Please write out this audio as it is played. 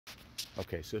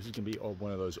Okay, so this is gonna be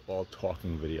one of those all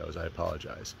talking videos. I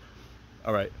apologize.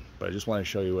 All right, but I just want to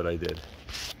show you what I did.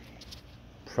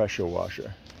 Pressure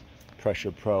washer,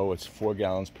 Pressure Pro. It's 4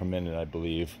 gallons per minute, I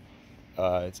believe.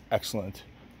 It's excellent.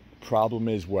 Problem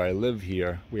is, where I live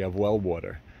here, we have well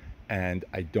water, and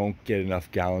I don't get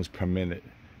enough gallons per minute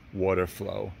water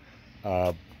flow.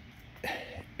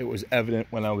 It was evident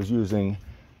when I was using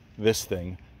this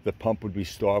thing. The pump would be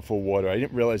starved for water. I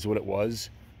didn't realize what it was,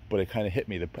 but it kind of hit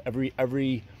me.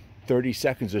 Every 30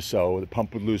 seconds or so, the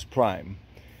pump would lose prime,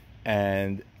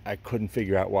 and I couldn't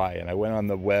figure out why. And I went on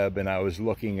the web and I was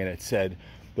looking, and it said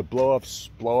the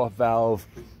blow-off valve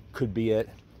could be it.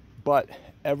 But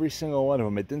every single one of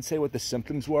them, it didn't say what the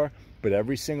symptoms were, but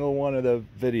every single one of the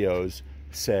videos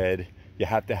said you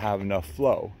have to have enough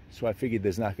flow. So I figured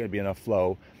there's not going to be enough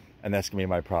flow, and that's going to be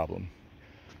my problem.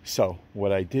 So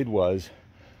what I did was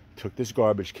took this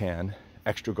garbage can,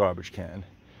 extra garbage can.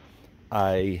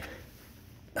 I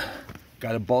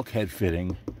got a bulkhead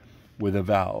fitting with a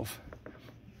valve.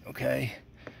 Okay,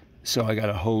 so I got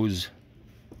a hose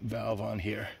valve on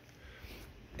here.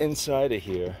 Inside of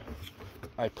here,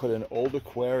 I put an old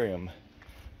aquarium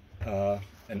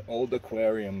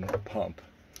pump,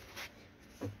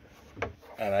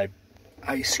 and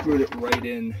I screwed it right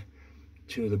in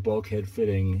to the bulkhead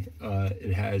fitting.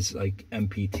 It has like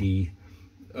MPT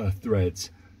threads,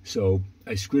 so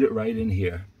I screwed it right in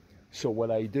here. So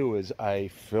what I do is I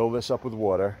fill this up with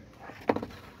water.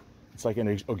 It's like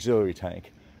an auxiliary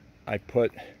tank. I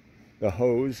put the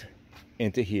hose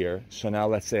into here. So now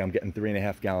let's say I'm getting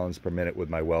 3.5 gallons per minute with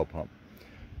my well pump.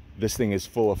 This thing is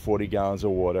full of 40 gallons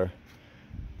of water.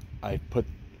 I put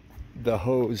the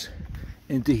hose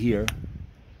into here,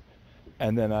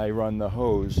 and then I run the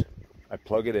hose, I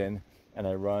plug it in, and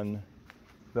I run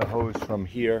the hose from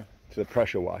here to the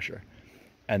pressure washer.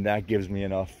 And that gives me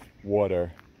enough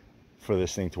water for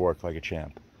this thing to work like a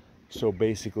champ. So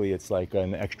basically it's like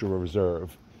an extra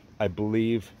reserve. I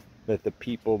believe that the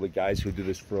guys who do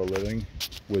this for a living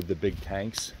with the big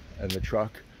tanks and the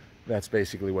truck, that's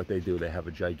basically what they do. They have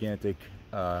a gigantic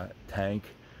tank,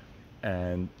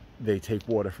 and they take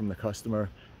water from the customer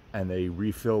and they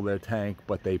refill their tank,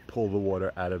 but they pull the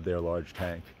water out of their large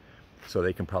tank. So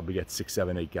they can probably get 6,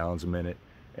 7, 8 gallons a minute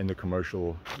in the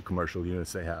commercial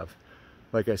units they have.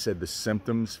 Like I said, the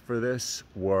symptoms for this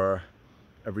were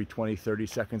every 20, 30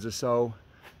 seconds or so,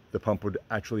 the pump would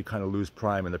actually kind of lose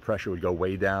prime and the pressure would go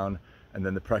way down, and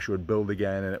then the pressure would build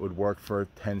again and it would work for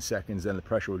 10 seconds, then the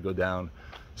pressure would go down.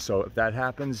 So if that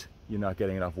happens, you're not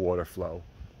getting enough water flow,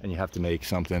 and you have to make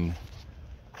something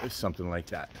like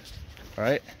that. All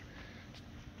right?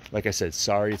 Like I said,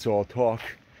 sorry it's all talk.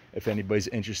 If anybody's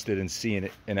interested in seeing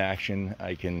it in action,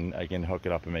 I can hook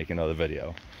it up and make another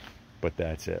video. But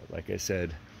that's it. Like I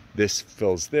said, this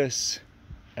fills this,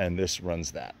 and this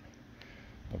runs that.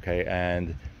 Okay,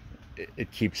 and it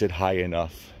keeps it high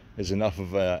enough. There's enough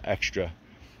of an extra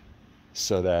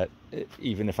so that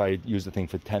even if I use the thing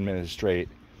for 10 minutes straight,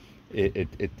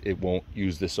 it won't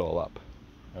use this all up.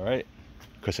 All right,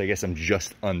 because I guess I'm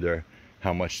just under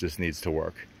how much this needs to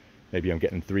work. Maybe I'm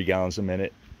getting 3 gallons a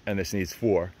minute and this needs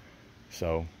 4.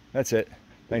 So that's it.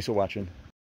 Thanks for watching.